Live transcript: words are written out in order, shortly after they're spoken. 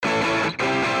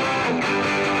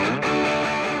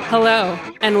Hello,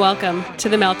 and welcome to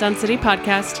the Meltdown City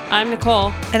podcast. I'm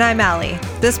Nicole. And I'm Allie.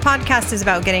 This podcast is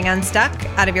about getting unstuck,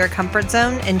 out of your comfort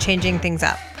zone, and changing things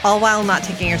up, all while not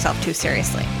taking yourself too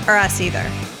seriously. Or us either.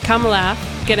 Come laugh,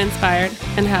 get inspired,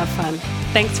 and have fun.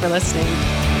 Thanks for listening.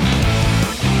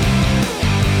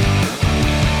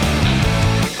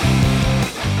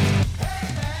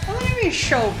 I'm going to be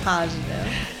so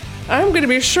positive. I'm going to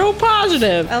be so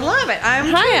positive. I love it.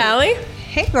 Hi, Allie.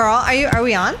 Hey, girl. Are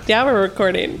we on? Yeah, we're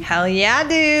recording. Hell yeah,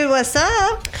 dude. What's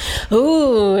up?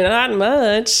 Ooh, not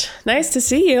much. Nice to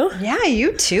see you. Yeah,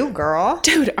 you too, girl.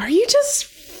 Dude, are you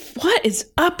just... What is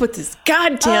up with this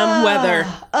goddamn weather?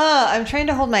 I'm trying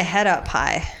to hold my head up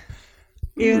high.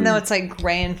 Even though it's like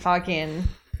gray and foggy and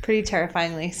pretty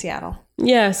terrifyingly Seattle.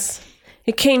 Yes.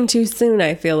 It came too soon,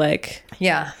 I feel like.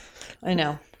 Yeah, I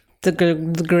know. The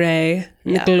gray,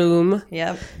 and the gloom.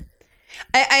 Yep.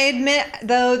 I admit,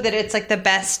 though, that it's like the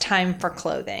best time for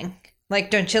clothing. Like,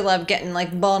 don't you love getting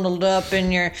like bundled up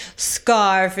in your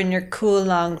scarf and your cool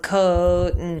long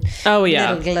coat and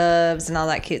little gloves and all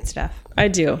that cute stuff? I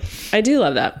do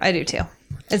love that. I do too.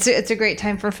 It's a great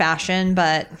time for fashion,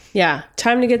 but... Yeah,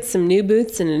 time to get some new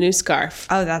boots and a new scarf.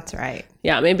 Oh, that's right.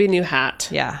 Yeah, maybe a new hat.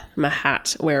 Yeah. I'm a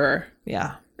hat wearer.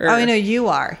 Yeah. Oh, I know you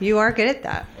are. You are good at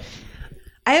that.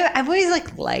 I've always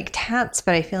liked hats,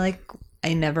 but I feel like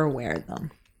I never wear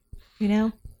them. You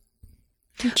know?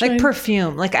 Like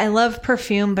perfume. Like, I love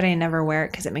perfume, but I never wear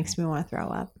it because it makes me want to throw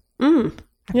up. I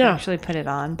can actually put it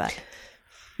on, but...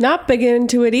 Not big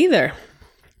into it either.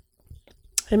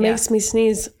 It makes me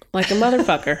sneeze like a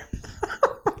motherfucker.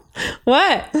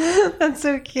 What? That's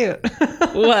so cute.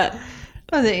 What?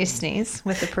 Oh, that you sneeze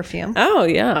with the perfume. Oh,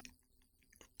 yeah.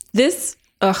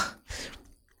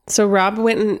 So Rob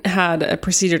went and had a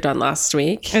procedure done last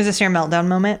week. Is this your meltdown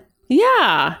moment?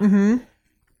 Yeah. Mm-hmm.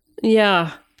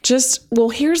 Yeah.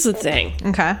 Here's the thing.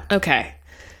 Okay.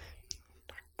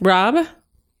 Rob,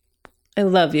 I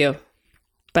love you,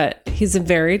 but he's a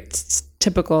very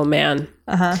typical man.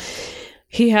 Uh-huh.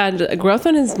 He had a growth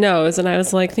on his nose, and I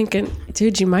was like thinking,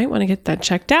 dude, you might want to get that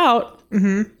checked out.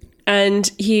 Mm-hmm. And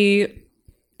he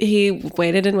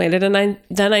waited and waited, and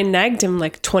I nagged him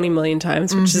like 20 million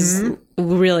times, which is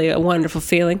really a wonderful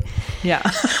feeling. Yeah.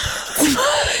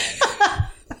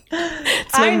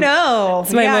 I know.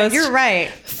 It's my most you're right.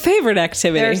 favorite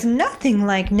activity. There's nothing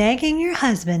like nagging your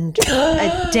husband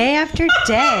a day after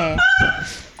day.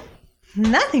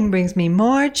 Nothing brings me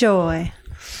more joy.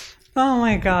 Oh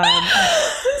my God.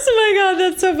 Oh my God,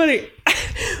 that's so funny.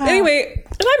 Anyway,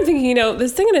 and I'm thinking,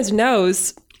 this thing in his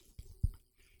nose,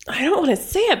 I don't want to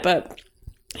say it, but,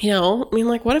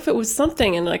 what if it was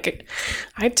something? And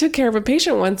I took care of a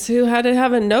patient once who had to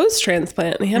have a nose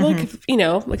transplant. And he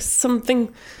had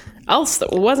something else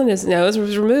that wasn't his nose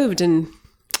was removed. And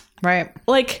right.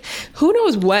 Who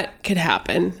knows what could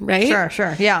happen, right?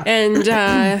 Sure. Yeah. And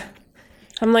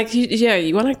I'm like,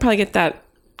 you want to probably get that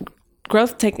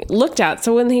growth looked at.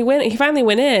 So when he finally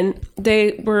went in,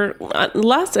 they were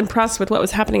less impressed with what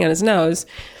was happening on his nose.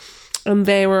 And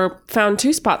they found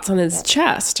 2 spots on his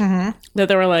chest that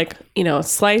they were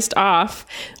sliced off.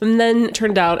 And then it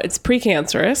turned out it's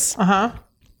precancerous. Uh-huh.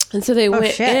 And so they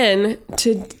went in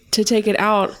to take it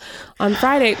out on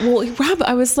Friday. Well,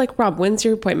 I was like, Rob, when's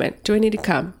your appointment? Do I need to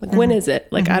come? When is it?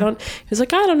 He was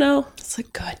like, I don't know. It's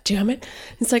like, God damn it.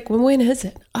 It's like, when is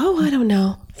it? Oh, I don't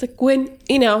know. It's like, when,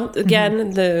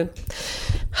 again,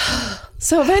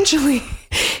 so eventually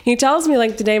he tells me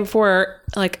the day before,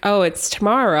 oh, it's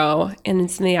tomorrow and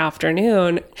it's in the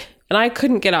afternoon. And I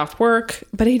couldn't get off work,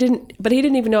 but he didn't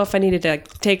even know if I needed to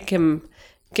take him,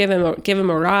 give him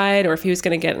a ride, or if he was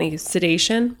going to get any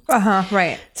sedation.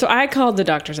 Right. So I called the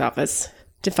doctor's office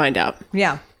to find out.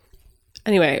 Yeah.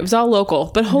 Anyway, it was all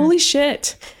local, but holy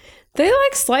shit, they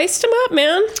sliced him up,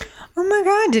 man. Oh my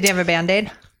God. Did he have a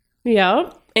Band-Aid?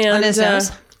 Yeah. And on his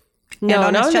nose?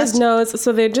 No, not on his nose.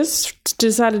 So they just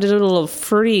decided to do a little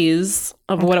freeze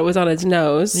of what it was on his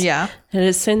nose. Yeah. It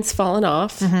has since fallen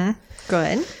off. Mm-hmm.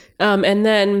 Good. And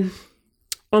then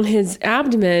on his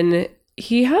abdomen,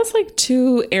 he has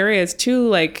 2 areas, 2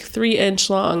 3-inch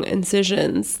long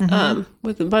incisions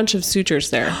with a bunch of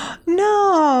sutures there.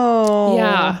 No.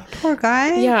 Yeah. Poor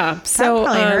guy. Yeah. So that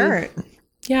probably hurt.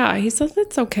 Yeah, he says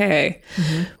it's okay.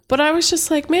 But I was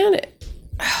just like, man.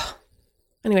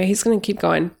 Anyway, he's going to keep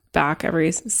going back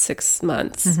every 6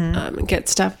 months and get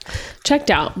stuff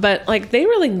checked out. But they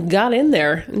really got in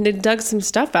there and they dug some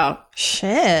stuff out.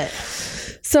 Shit.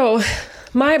 So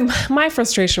my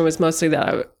frustration was mostly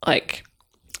that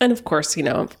and of course,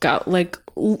 I've got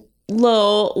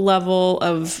low level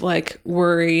of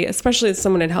worry, especially as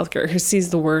someone in healthcare who sees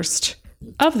the worst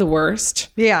of the worst.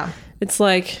 Yeah. It's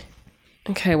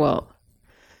okay, well,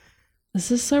 is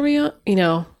this, are we on, you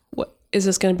know, what, is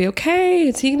this going to be okay?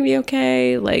 Is he going to be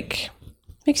okay? Like,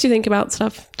 makes you think about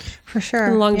stuff. For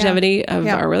sure. The longevity of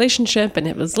our relationship and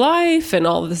his life and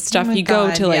all of this stuff. You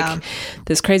go to like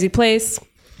this crazy place.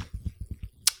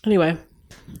 Anyway.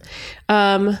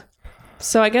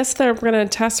 So I guess they're going to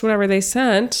test whatever they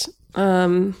sent.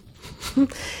 And,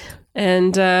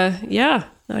 yeah,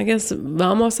 I guess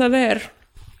vamos a ver.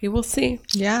 We will see.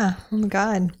 Yeah. Oh my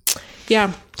God.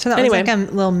 Yeah. So that was like a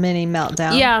little mini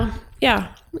meltdown. Yeah.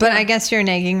 Yeah. But I guess your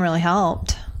nagging really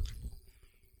helped.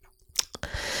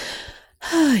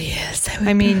 Oh, yes.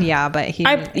 I mean, yeah, but he...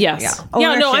 yes.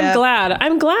 Yeah, no, I'm glad.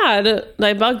 I'm glad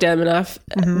I bugged him enough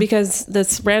because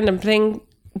this random thing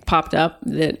popped up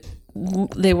that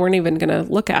they weren't even going to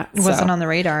look at. It wasn't on the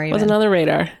radar even. Wasn't on the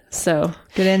radar. So...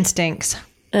 Good instincts.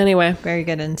 Anyway. Very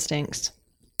good instincts.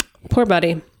 Poor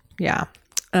buddy. Yeah.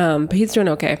 But he's doing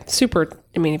okay. Super...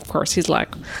 I mean, of course, he's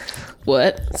like,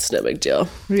 what? It's no big deal.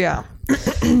 Yeah.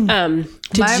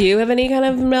 Did you have any kind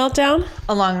of meltdown?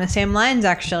 Along the same lines,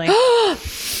 actually.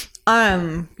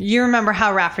 You remember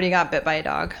how Rafferty got bit by a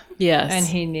dog? Yes. And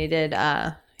he needed,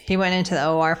 he went into the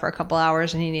OR for a couple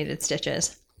hours and he needed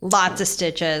stitches. Lots of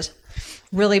stitches.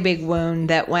 Really big wound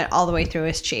that went all the way through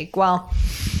his cheek. Well,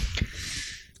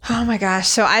 oh my gosh.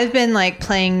 So I've been like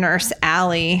playing Nurse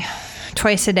Allie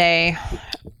twice a day.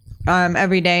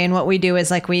 Every day, and what we do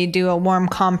is like we do a warm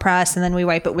compress and then we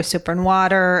wipe it with soap and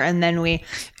water, and then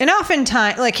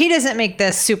oftentimes, like, he doesn't make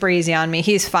this super easy on me.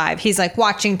 He's 5. He's like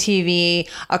watching TV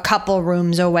a couple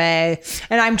rooms away,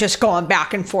 and I'm just going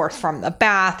back and forth from the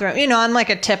bathroom. You know, I'm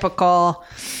like a typical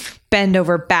bend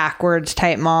over backwards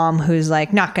type mom who's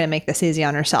like not going to make this easy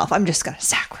on herself. I'm just going to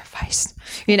sacrifice,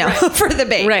 you know, for the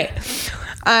baby. Right.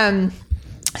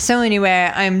 So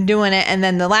anyway, I'm doing it. And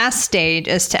then the last stage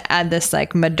is to add this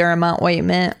like Mederma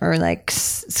ointment or like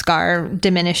scar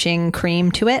diminishing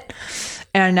cream to it.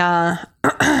 And,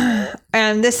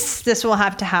 and this will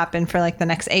have to happen for like the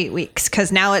next 8 weeks.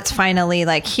 'Cause now it's finally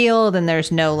like healed and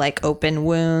there's no like open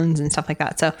wounds and stuff like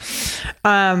that. So,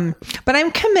 but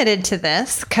I'm committed to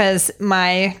this 'cause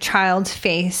my child's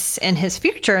face and his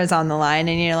future is on the line.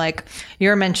 And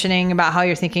you're mentioning about how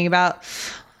you're thinking about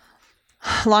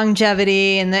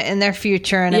longevity in their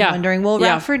future, and I'm wondering, will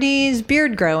Rafferty's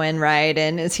beard grow in, right?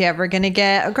 And is he ever going to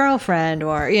get a girlfriend,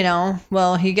 or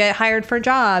will he get hired for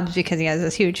jobs because he has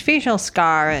this huge facial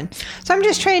scar? And so I'm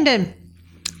just trying to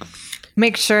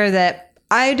make sure that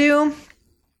I do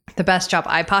the best job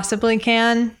I possibly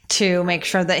can to make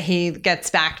sure that he gets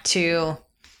back to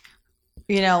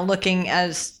looking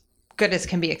as good as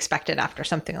can be expected after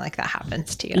something like that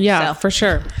happens to you. Yeah, for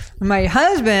sure. My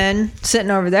husband sitting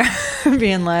over there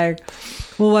being like,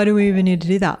 well, why do we even need to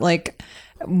do that? Like,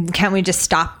 can't we just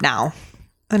stop now?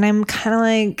 And I'm kind of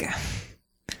like,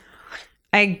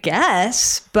 I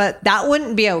guess, but that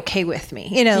wouldn't be okay with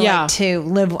me, like to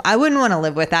live. I wouldn't want to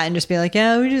live with that and just be like,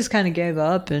 yeah, we just kind of gave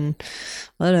up and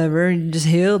whatever. You just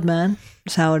healed, man.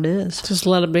 That's how it is. Just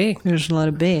let it be. Just let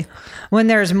it be. When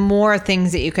there's more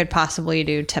things that you could possibly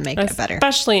do to make it better.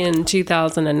 Especially in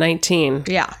 2019.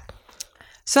 Yeah.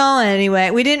 So anyway,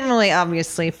 we didn't really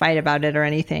obviously fight about it or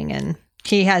anything. And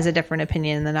he has a different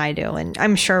opinion than I do. And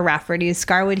I'm sure Rafferty's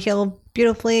scar would heal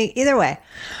beautifully either way.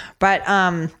 But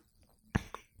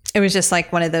it was just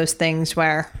like one of those things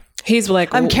where he's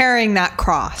like, I'm carrying that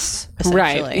cross,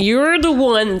 essentially. Right. You're the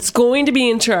one that's going to be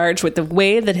in charge with the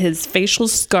way that his facial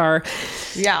scar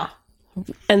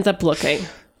ends up looking.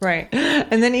 Right.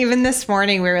 And then even this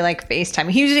morning we were like FaceTiming.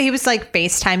 He was like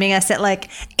FaceTiming us at like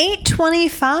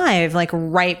 8:25, like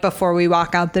right before we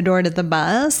walk out the door to the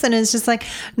bus. And it's just like,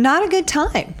 not a good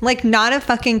time. Like, not a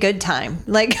fucking good time.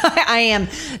 Like, I am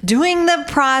doing the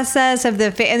process of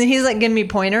and then he's like giving me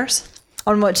pointers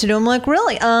on what to do. I'm like,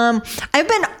 really? I've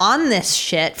been on this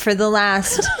shit for the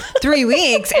last 3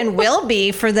 weeks and will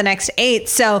be for the next 8.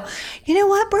 So, you know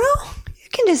what, bro? You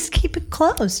can just keep it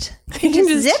closed. You can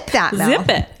just zip that now. Zip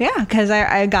it. Yeah, because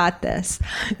I got this.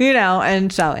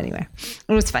 And so anyway,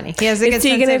 it was funny. He has a good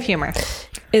sense of humor.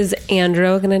 Is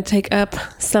Andrew going to pick up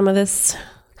some of this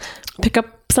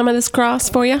cross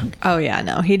for you? Oh yeah,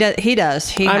 no, he does.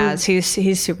 He has.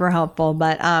 He's super helpful.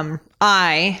 But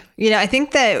I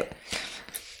think that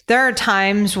there are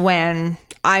times when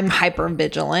I'm hyper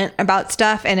vigilant about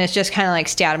stuff and it's just kind of like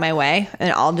stay out of my way,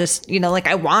 and I'll just, like,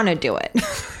 I want to do it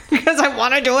because I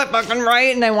want to do it fucking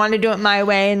right and I want to do it my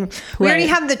way. And we already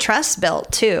have the trust built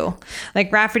too.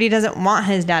 Like, Rafferty doesn't want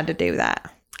his dad to do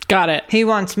that. Got it. He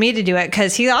wants me to do it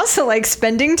because he also likes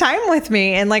spending time with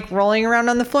me and like rolling around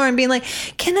on the floor and being like,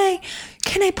 can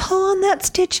I pull on that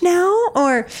stitch now?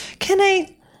 Or can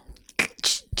I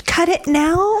cut it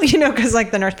now? You know, because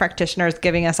like the nurse practitioner is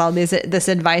giving us all this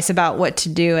advice about what to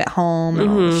do at home and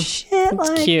all this shit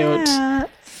like cute. that.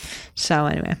 So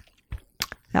anyway,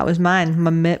 that was mine. My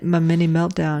mini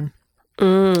meltdown.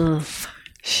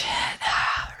 Shit.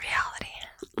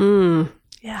 Reality.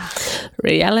 Yeah.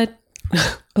 Reality.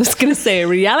 I was going to say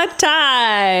reality.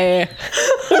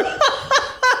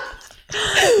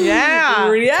 Yeah.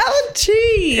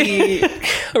 Reality.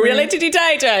 Reality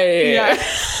tighty. Yeah.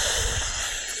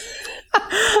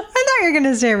 I thought you were going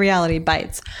to say reality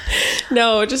bites.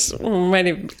 No, just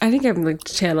I think I'm like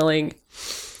channeling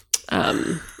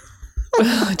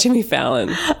Jimmy Fallon.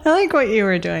 I like what you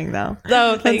were doing though.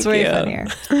 Oh, thank That's way you. funnier.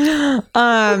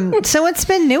 So what's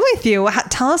been new with you?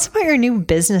 Tell us about your new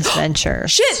business venture.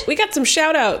 Shit, we got some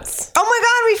shout outs. Oh my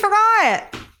God, we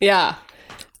forgot. Yeah.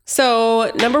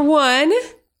 So, number one,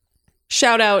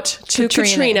 shout out to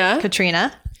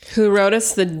Katrina, who wrote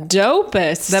us the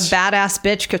dopest. The badass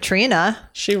bitch, Katrina.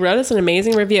 She wrote us an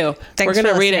amazing review. Thanks We're going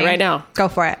for to read it listening. right now. Go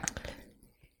for it.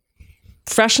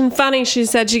 Fresh and funny, she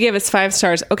said. She gave us 5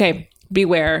 stars. Okay,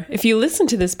 beware. If you listen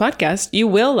to this podcast, you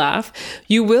will laugh,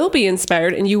 you will be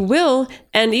inspired, and you will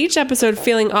end each episode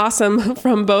feeling awesome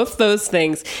from both those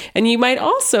things. And you might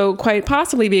also quite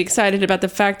possibly be excited about the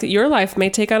fact that your life may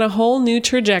take on a whole new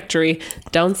trajectory.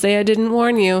 Don't say I didn't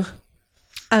warn you.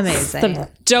 Amazing. The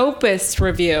dopest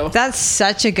review. That's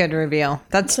such a good review.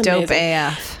 That's dope amazing.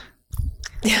 AF.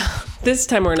 Yeah. This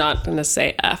time we're not going to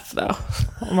say F, though.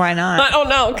 Why not? I don't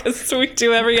know, because we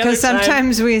do every other time. Because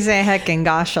sometimes we say heck and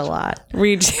gosh a lot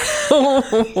We do.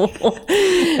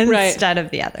 instead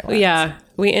of the other one. Yeah.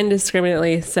 We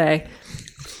indiscriminately say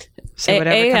So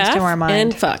whatever comes to our mind.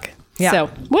 and fuck. Yeah. So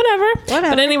whatever.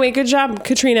 But anyway, good job,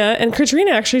 Katrina. And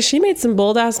Katrina, actually, she made some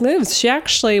bold ass moves. She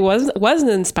actually was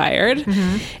inspired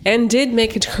and did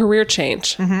make a career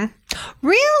change.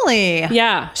 Really?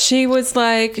 Yeah. She was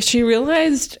like, she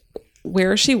realized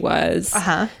where she was.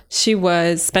 She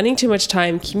was spending too much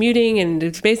time commuting, and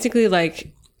it's basically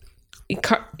like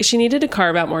she needed to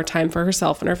carve out more time for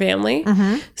herself and her family.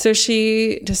 So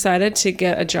she decided to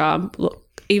get a job,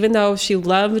 even though she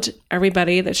loved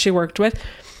everybody that she worked with.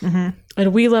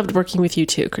 And we loved working with you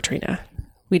too, Katrina.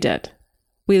 We did.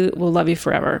 We will love you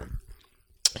forever.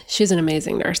 She's an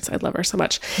amazing nurse. I love her so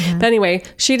much. But anyway,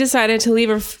 she decided to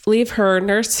leave her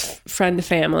nurse friend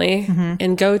family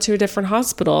and go to a different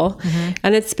hospital.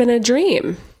 And it's been a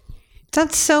dream.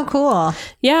 That's so cool.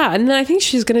 Yeah. And then I think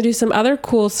she's going to do some other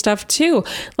cool stuff too.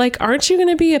 Like, aren't you going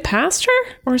to be a pastor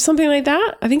or something like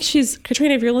that? I think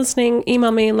Katrina, if you're listening,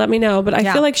 email me and let me know. But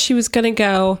I feel like she was going to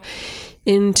go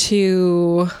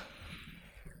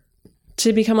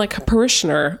to become like a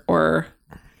parishioner, or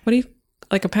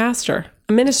like a pastor,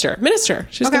 a minister.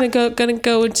 She's going to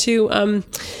go to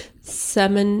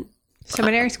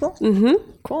Seminary school?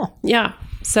 Cool. Yeah.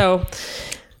 So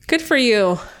good for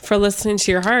you for listening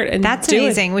to your heart. And That's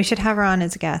amazing. We should have her on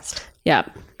as a guest. Yeah.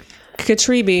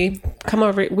 Katribi, come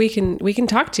over. We can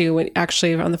talk to you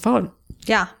actually on the phone.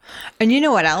 Yeah. And you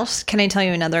know what else? Can I tell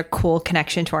you another cool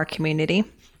connection to our community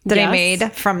that I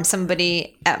made from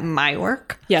somebody at my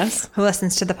work? Yes. Who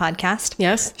listens to the podcast?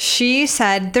 Yes. She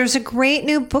said there's a great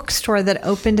new bookstore that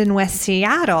opened in West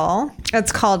Seattle.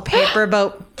 It's called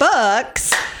Paperboat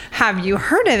Books. Have you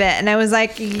heard of it? And I was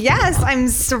like, yes. I'm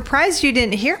surprised you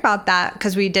didn't hear about that,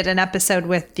 because we did an episode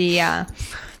with the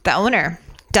owner,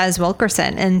 Des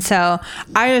Wilkerson. And so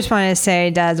I just want to say,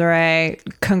 Desiree,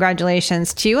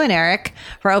 congratulations to you and Eric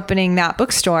for opening that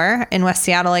bookstore in West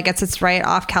Seattle. I guess it's right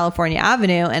off California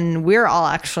Avenue, and we're all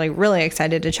actually really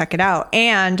excited to check it out.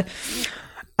 And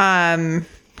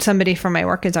somebody from my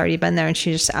work has already been there, and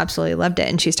she just absolutely loved it,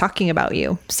 and she's talking about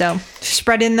you. So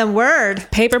spreading the word.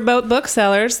 Paperboat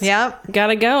Booksellers. Yep.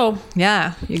 Gotta go.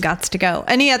 Yeah, you got to go.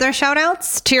 Any other shout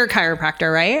outs? To your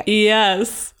chiropractor, right?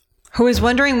 Yes. Who was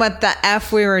wondering what the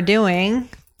F we were doing.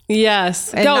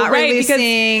 Yes. And not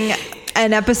releasing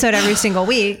an episode every single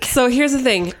week. So here's the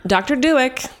thing. Dr.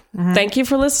 Dewick, thank you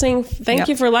for listening. Thank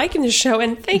you for liking the show.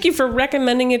 And thank you for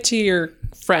recommending it to your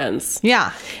friends.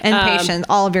 Yeah. And patients.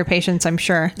 All of your patients, I'm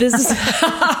sure. This is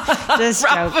Just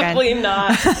probably joking.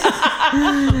 not.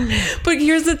 But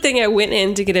here's the thing. I went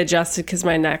in to get adjusted because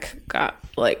my neck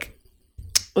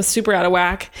was super out of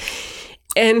whack.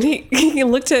 And he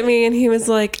looked at me and he was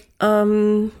like,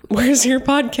 where's your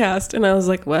podcast? And I was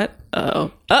like, what?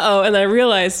 Uh-oh. And I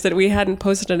realized that we hadn't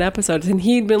posted an episode, and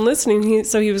he'd been listening.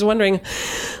 So he was wondering,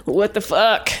 what the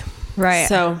fuck? Right.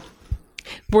 So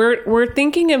we're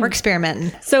thinking of... We're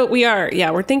experimenting. So we are. Yeah.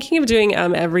 We're thinking of doing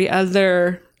every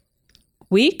other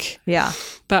week. Yeah.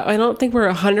 But I don't think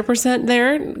we're 100%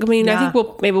 there. I mean, I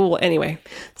think we'll anyway.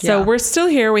 So we're still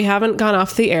here. We haven't gone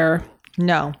off the air.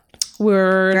 No.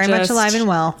 We're very much alive and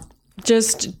well.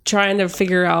 Just trying to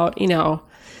figure out,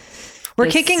 we're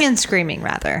kicking and screaming,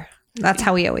 rather. That's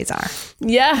how we always are.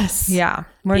 Yes. Yeah.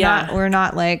 We're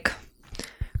not like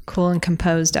cool and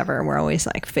composed ever. We're always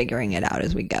like figuring it out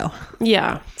as we go.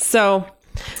 Yeah. So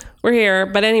we're here.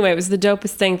 But anyway, it was the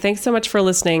dopest thing. Thanks so much for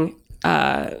listening,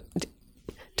 Dr.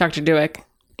 Dueck.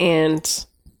 And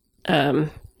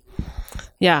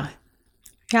yeah.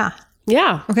 Yeah.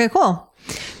 Yeah. Okay, cool.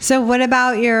 So what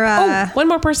about your... one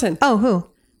more person. Oh, who?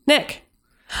 Nick.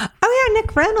 Oh, yeah,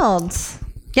 Nick Reynolds.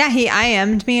 Yeah, he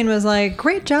IM'd me and was like,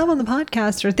 great job on the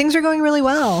podcast, or things are going really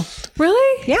well.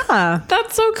 Really? Yeah.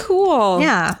 That's so cool.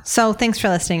 Yeah. So thanks for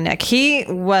listening, Nick. He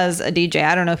was a DJ.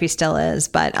 I don't know if he still is,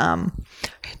 but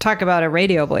talk about a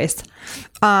radio voice.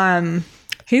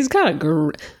 He's got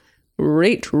a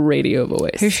great radio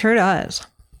voice. He sure does.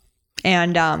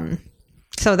 And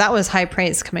so that was high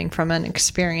praise coming from an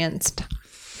experienced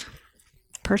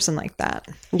person like that.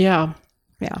 Yeah.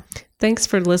 Yeah. Thanks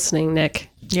for listening, Nick.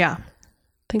 Yeah.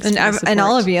 Thanks and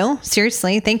all of you.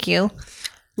 Seriously, thank you.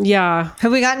 Yeah.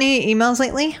 Have we got any emails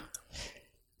lately?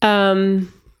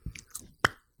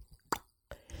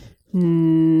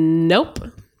 Nope.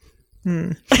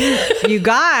 You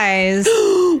guys.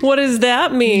 What does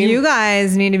that mean? You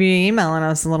guys need to be emailing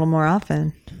us a little more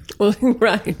often. Well,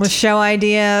 right. With show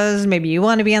ideas. Maybe you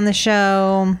want to be on the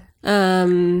show.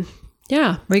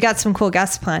 Yeah. We got some cool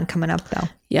guests planned coming up, though.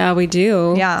 Yeah, we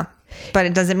do. Yeah. But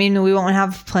it doesn't mean we won't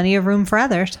have plenty of room for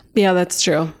others. Yeah, that's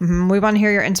true. Mm-hmm. We want to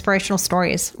hear your inspirational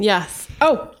stories. Yes.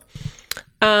 Oh.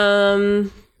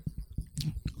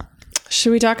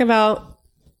 Should we talk about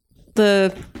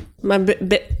should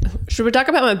we talk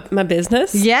about my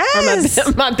business? Yes.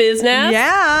 Or my business?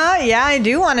 Yeah, I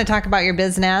do want to talk about your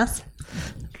business.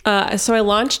 So I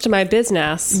launched my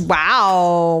business.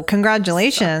 Wow.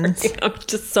 Congratulations. Sorry. I'm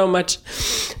just so much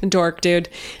dork, dude.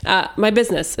 My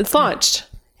business, it's launched.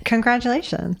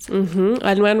 Congratulations.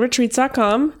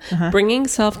 Unwindretreats.com, bringing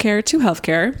self-care to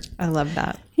healthcare. I love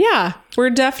that. Yeah,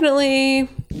 we're definitely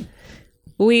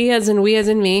we as in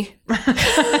me.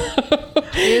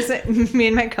 Me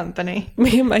and my company.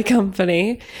 Me and my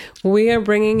company. We are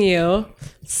bringing you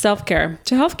self-care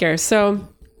to healthcare. So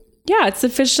yeah, it's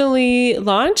officially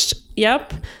launched.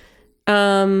 Yep.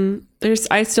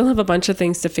 I still have a bunch of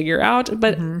things to figure out,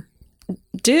 but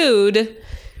dude,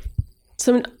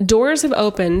 some doors have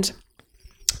opened.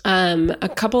 A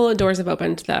couple of doors have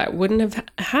opened that I wouldn't have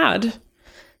had.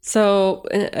 So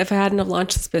if I hadn't have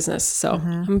launched this business. So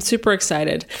I'm super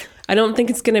excited. I don't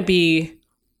think it's going to be,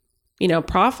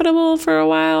 profitable for a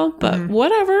while, but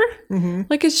whatever.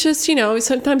 Like, it's just,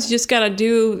 sometimes you just got to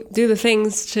do the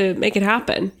things to make it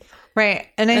happen. Right.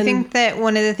 And I think that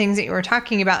one of the things that you were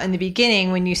talking about in the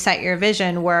beginning when you set your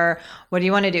vision were, what do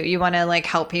you want to do? You want to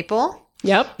help people.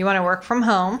 Yep. You want to work from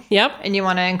home. Yep. And you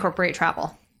want to incorporate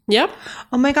travel. Yep.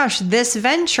 Oh my gosh, this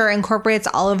venture incorporates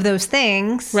all of those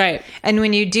things. Right. And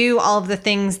when you do all of the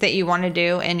things that you want to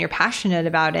do and you're passionate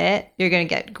about it, you're going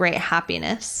to get great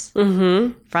happiness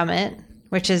from it,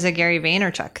 which is a Gary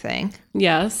Vaynerchuk thing.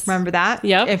 Yes. Remember that?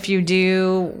 Yep. If you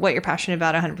do what you're passionate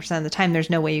about 100% of the time, there's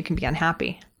no way you can be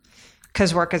unhappy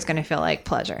because work is going to feel like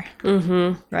pleasure.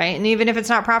 Right. And even if it's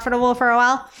not profitable for a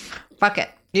while, fuck it.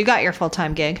 You got your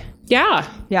full-time gig. Yeah.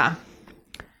 Yeah.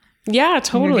 Yeah,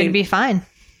 totally. You're going to be fine.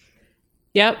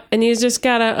 Yep. And you just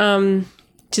gotta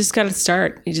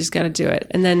start. You just gotta do it.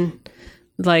 And then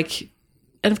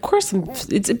and of course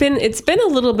it's been a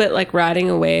little bit like riding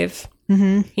a wave,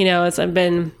 as I've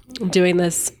been doing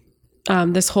this,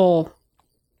 the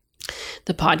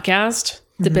podcast,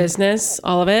 the business,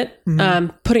 all of it,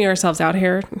 putting ourselves out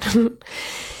here.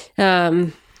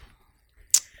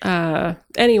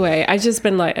 Anyway,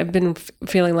 I've been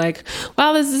feeling like,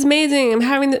 wow, this is amazing.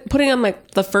 I'm putting on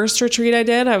the first retreat I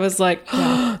did. I was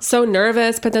so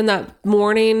nervous. But then that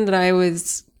morning that I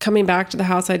was coming back to the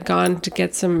house, I'd gone to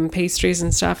get some pastries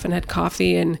and stuff and had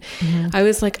coffee. And I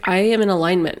was like, I am in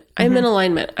alignment. I'm in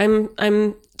alignment.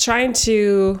 I'm trying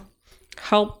to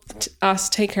help us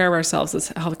take care of ourselves as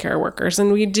healthcare workers.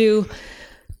 And we do,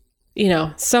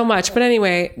 so much. But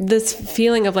anyway, this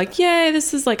feeling of yay,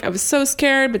 this is I was so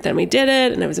scared, but then we did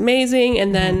it and it was amazing.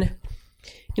 And then,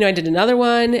 I did another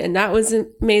one and that was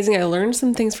amazing. I learned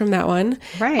some things from that one.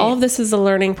 Right. All of this is a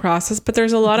learning process, but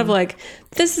there's a lot of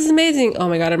this is amazing. Oh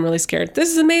my God, I'm really scared.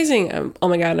 This is amazing. Oh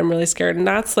my God, I'm really scared. And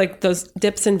that's those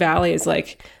dips and valleys.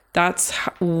 That's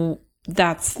the,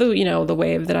 the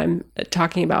wave that I'm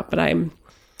talking about, but I'm,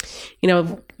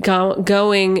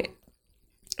 going,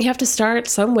 you have to start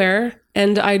somewhere.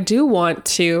 And I do want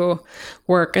to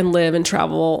work and live and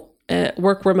travel,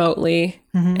 work remotely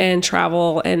and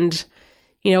travel and,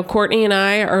 Courtney and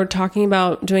I are talking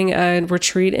about doing a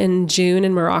retreat in June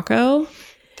in Morocco.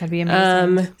 That'd be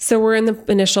amazing. So we're in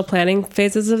the initial planning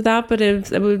phases of that, but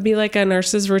it would be like a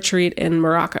nurses retreat in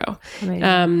Morocco.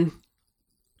 Amazing.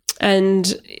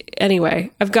 And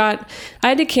anyway, I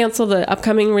had to cancel the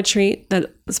upcoming retreat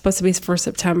that was supposed to be for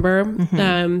September.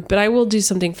 But I will do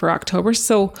something for October.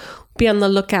 So be on the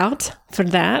lookout for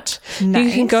that. Nice.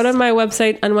 You can go to my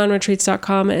website,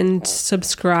 unwoundretreats.com, and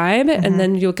subscribe. And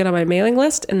then you'll get on my mailing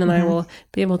list. And then I will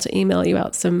be able to email you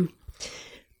out some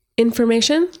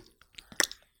information.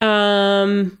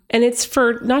 And it's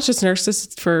for not just nurses,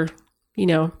 it's for,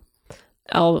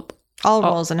 all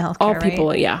roles in healthcare, all people,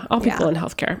 right? yeah. All people in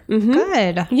healthcare. Mm-hmm.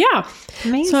 Good. Yeah.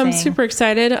 Amazing. So I'm super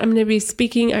excited. I'm going to be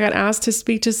speaking. I got asked to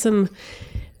speak to some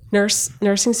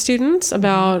nursing students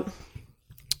about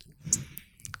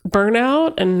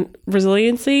burnout and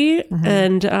resiliency.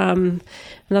 And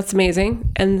that's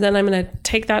amazing. And then I'm going to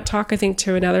take that talk, I think,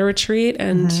 to another retreat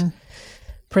and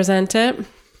present it.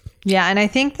 Yeah. And I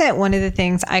think that one of the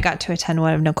things, I got to attend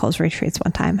one of Nicole's retreats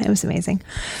one time. It was amazing.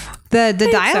 The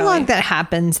dialogue that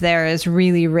happens there is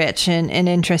really rich and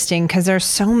interesting because there's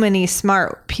so many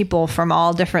smart people from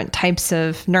all different types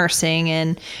of nursing,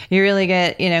 and you really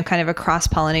get, kind of a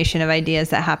cross-pollination of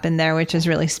ideas that happen there, which is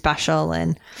really special.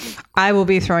 And I will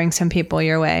be throwing some people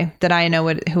your way that I know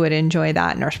who would enjoy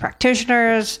that. Nurse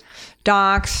practitioners,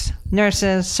 docs,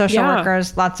 nurses, social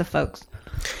workers, lots of folks.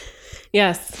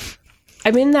 Yes.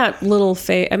 I'm in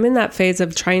that phase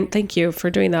of trying. Thank you for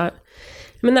doing that.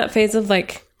 I'm in that phase of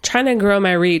like trying to grow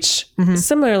my reach,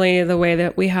 similarly the way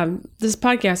that we have this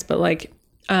podcast, but like,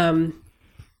 how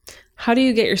do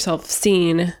you get yourself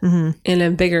seen in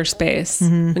a bigger space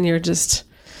when you're just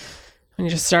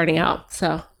starting out?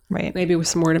 So maybe with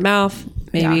some word of mouth,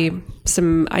 maybe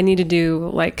I need to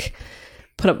do like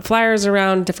put up flyers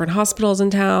around different hospitals in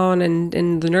town and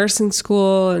in the nursing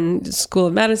school and school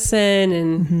of medicine.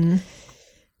 And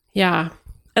and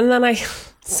then I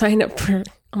signed up for,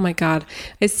 oh my God,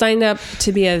 I signed up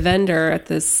to be a vendor at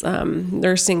this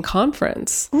nursing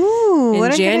conference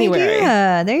in January. Good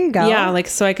idea. There you go. Yeah, like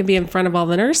so I could be in front of all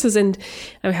the nurses, and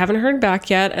I haven't heard back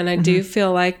yet. And I do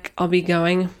feel like I'll be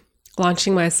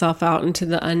launching myself out into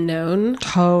the unknown.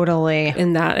 Totally.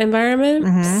 In that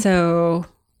environment. So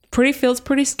feels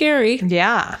pretty scary.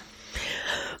 Yeah.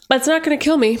 But it's not going to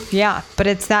kill me. Yeah. But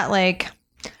it's that like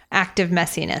active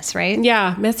messiness, right?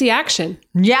 Yeah. Messy action.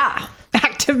 Yeah.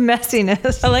 Active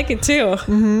messiness. I like it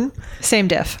too. Same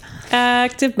diff.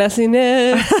 Active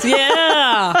messiness.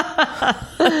 Yeah.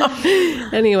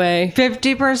 Anyway.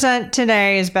 50%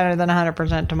 today is better than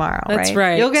 100% tomorrow. That's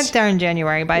right. You'll get there in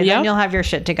January. By then you'll have your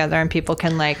shit together and people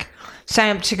can like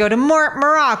sign up to go to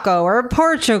Morocco or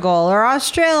Portugal or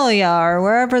Australia or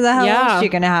wherever the hell else you're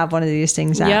going to have one of these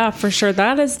things at. Yeah, for sure.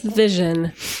 That is the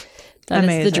vision. That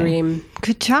is the dream.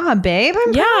 Good job, babe.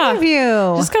 I'm proud of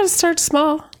you. Just got to start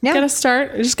small. Yeah. Just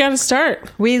got to start.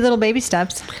 Wee little baby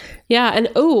steps. Yeah. And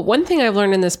one thing I've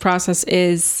learned in this process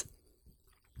is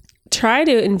try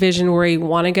to envision where you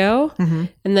want to go and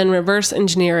then reverse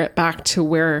engineer it back to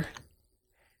where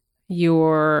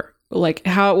you're like,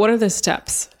 what are the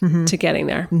steps to getting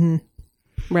there?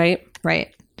 Right?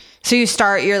 Right. So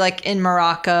you're like in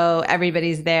Morocco,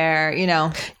 everybody's there,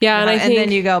 Yeah. And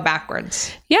then you go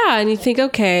backwards. Yeah. And you think,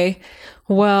 okay,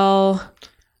 well,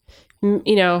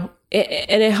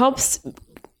 it helps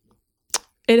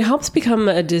become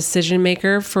a decision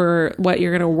maker for what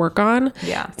you're going to work on.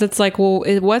 Yeah. It's like, well,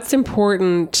 what's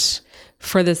important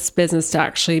for this business to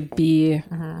actually be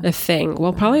a thing?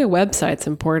 Well, probably a website's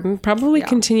important. Probably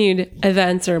continued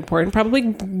events are important. Probably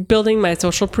building my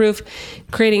social proof,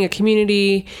 creating a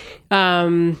community,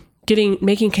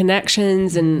 making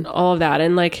connections and all of that.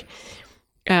 And like,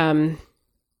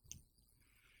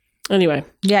 anyway.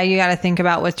 Yeah, you got to think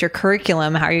about what's your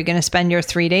curriculum. How are you going to spend your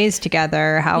 3 days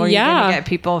together? How are you going to get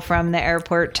people from the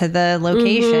airport to the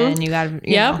location? You got to,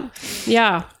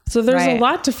 Yeah. So there's a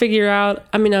lot to figure out.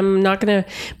 I mean, I'm not going to,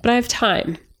 but I have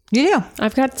time. You do.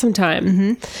 I've got some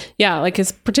time. Yeah. Like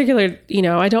it's particular,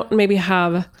 I don't maybe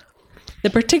have the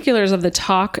particulars of the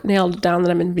talk nailed down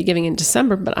that I'm going to be giving in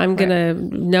December, but I'm going to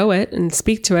know it and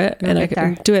speak to it and I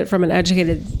can do it from an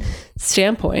educated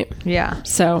standpoint. Yeah.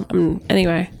 So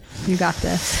anyway. You got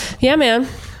this. Yeah, man.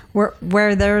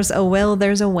 Where there's a will,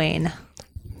 there's a Wayne.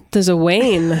 There's a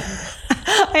Wayne.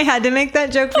 I had to make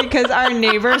that joke because our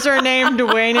neighbors are named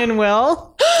Wayne and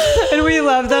Will. And we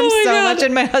love them so much.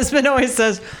 And my husband always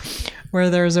says, where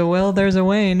there's a Will, there's a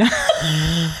Wayne. So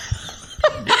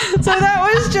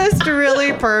that was just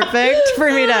really perfect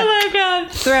for me to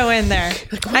throw in there.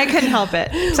 I couldn't help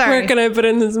it. Sorry. Where can I put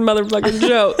in this motherfucking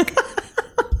joke?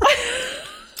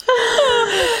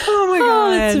 Oh my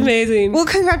God. That's amazing. Well,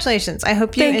 congratulations. I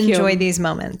hope you enjoy these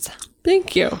moments.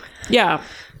 Thank you. Yeah.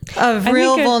 Of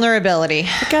real vulnerability.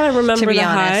 I gotta remember the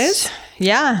highs.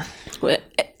 Yeah.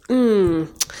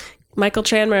 Michael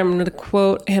Chandler, I'm going to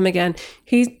quote him again.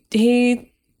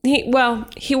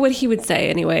 What he would say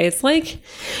anyway. It's like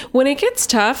when it gets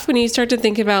tough, when you start to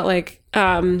think about like,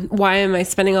 why am I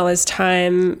spending all this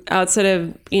time outside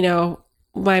of,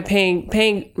 my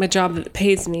paying my job that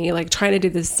pays me, like trying to do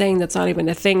this thing that's not even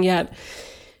a thing yet.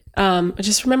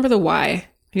 Just remember the why.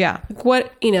 Yeah. Like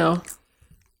what,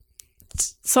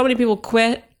 so many people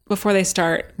quit before they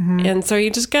start. Mm-hmm. And so you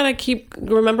just gotta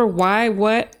remember why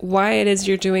it is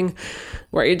you're doing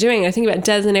what you're doing. I think about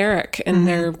Des and Eric and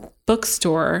their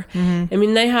bookstore. Mm-hmm. I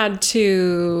mean, they had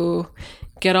to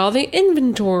get all the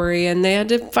inventory and they had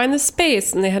to find the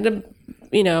space and they had to,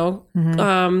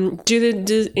 do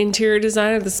the interior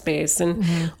design of the space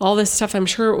and all this stuff. I'm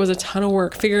sure it was a ton of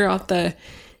work. Figure out the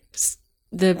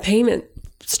payment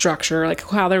structure, like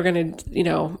how they're going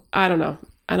to, I don't know.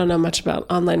 I don't know much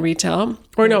about online retail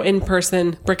or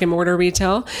in-person brick and mortar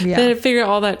retail. Yeah. They had to figure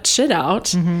all that shit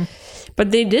out,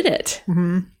 but they did it.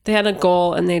 Mm-hmm. They had a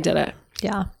goal and they did it.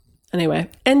 Yeah. Anyway,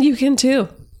 and you can too.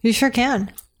 You sure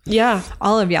can. Yeah.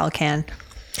 All of y'all can.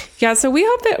 Yeah. So we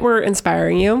hope that we're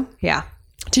inspiring you. Yeah.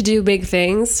 To do big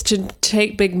things, to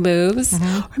take big moves,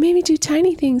 or maybe do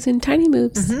tiny things and tiny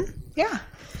moves. Mm-hmm. Yeah.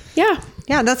 Yeah.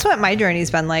 Yeah, that's what my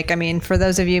journey's been like. I mean, for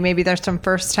those of you, maybe there's some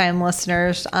first-time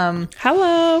listeners.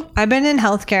 Hello. I've been in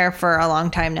healthcare for a long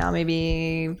time now,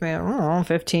 maybe,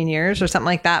 15 years or something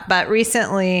like that. But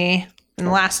recently, in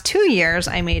the last 2 years,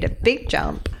 I made a big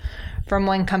jump from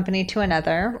one company to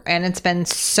another. And it's been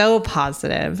so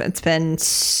positive. It's been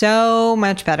so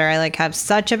much better. I have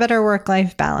such a better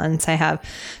work-life balance. I have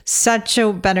such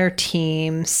a better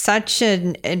team, such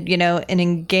an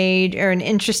engaged or an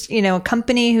interest, a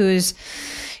company who's,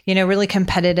 really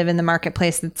competitive in the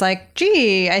marketplace. That's like,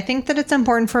 gee, I think that it's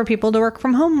important for people to work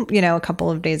from home, a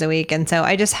couple of days a week. And so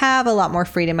I just have a lot more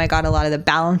freedom. I got a lot of the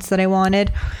balance that I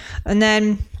wanted. And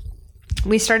then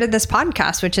we started this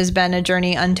podcast, which has been a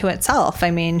journey unto itself.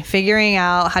 I mean, figuring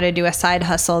out how to do a side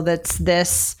hustle that's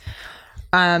this,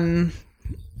 creative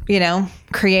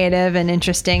and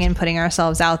interesting and putting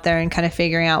ourselves out there and kind of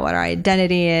figuring out what our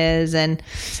identity is and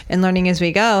learning as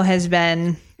we go has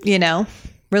been,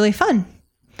 really fun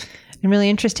and really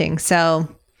interesting. So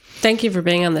thank you for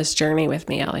being on this journey with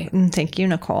me, Ellie. Thank you,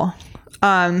 Nicole.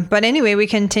 But anyway, we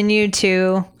continue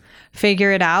to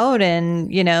figure it out. And,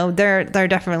 there are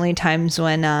definitely times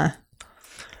when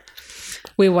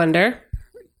we wonder.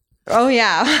 Oh,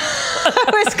 yeah.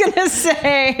 I was going to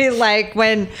say,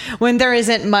 when there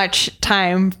isn't much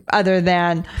time other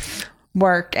than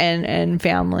work and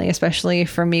family, especially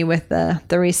for me with the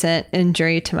recent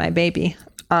injury to my baby,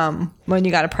 when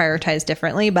you got to prioritize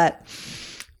differently. But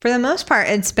for the most part,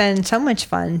 it's been so much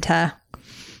fun to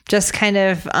just kind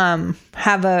of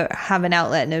have an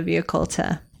outlet and a vehicle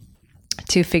to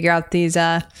figure out these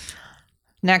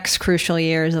next crucial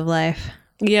years of life.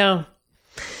 Yeah.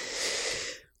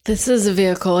 This is a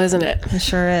vehicle, isn't it? It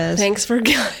sure is. Thanks for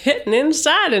getting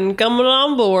inside and coming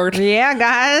on board. Yeah,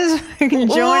 guys. Get in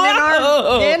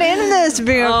this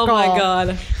vehicle. Oh, my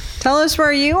God. Tell us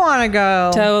where you want to go.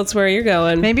 Tell us where you're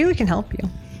going. Maybe we can help you.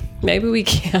 Maybe we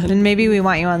can. And maybe we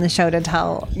want you on the show to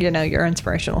tell, your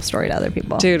inspirational story to other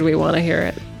people. Dude, we want to hear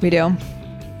it. We do.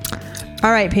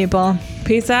 All right, people.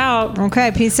 Peace out. Okay,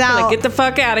 peace out. Get the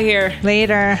fuck out of here.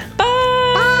 Later. Bye.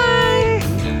 Bye.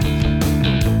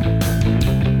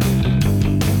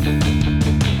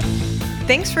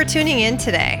 Thanks for tuning in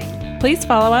today. Please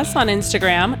follow us on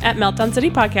Instagram at Meltdown City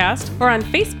Podcast or on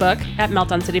Facebook at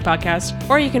Meltdown City Podcast,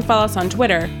 or you can follow us on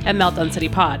Twitter at Meltdown City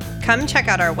Pod. Come check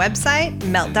out our website,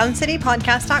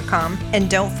 meltdowncitypodcast.com, and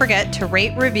don't forget to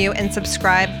rate, review, and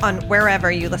subscribe on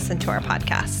wherever you listen to our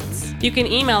podcasts. You can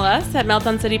email us at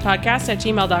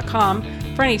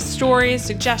meltdowncitypodcast@gmail.com for any stories,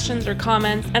 suggestions, or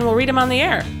comments, and we'll read them on the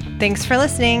air. Thanks for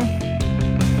listening.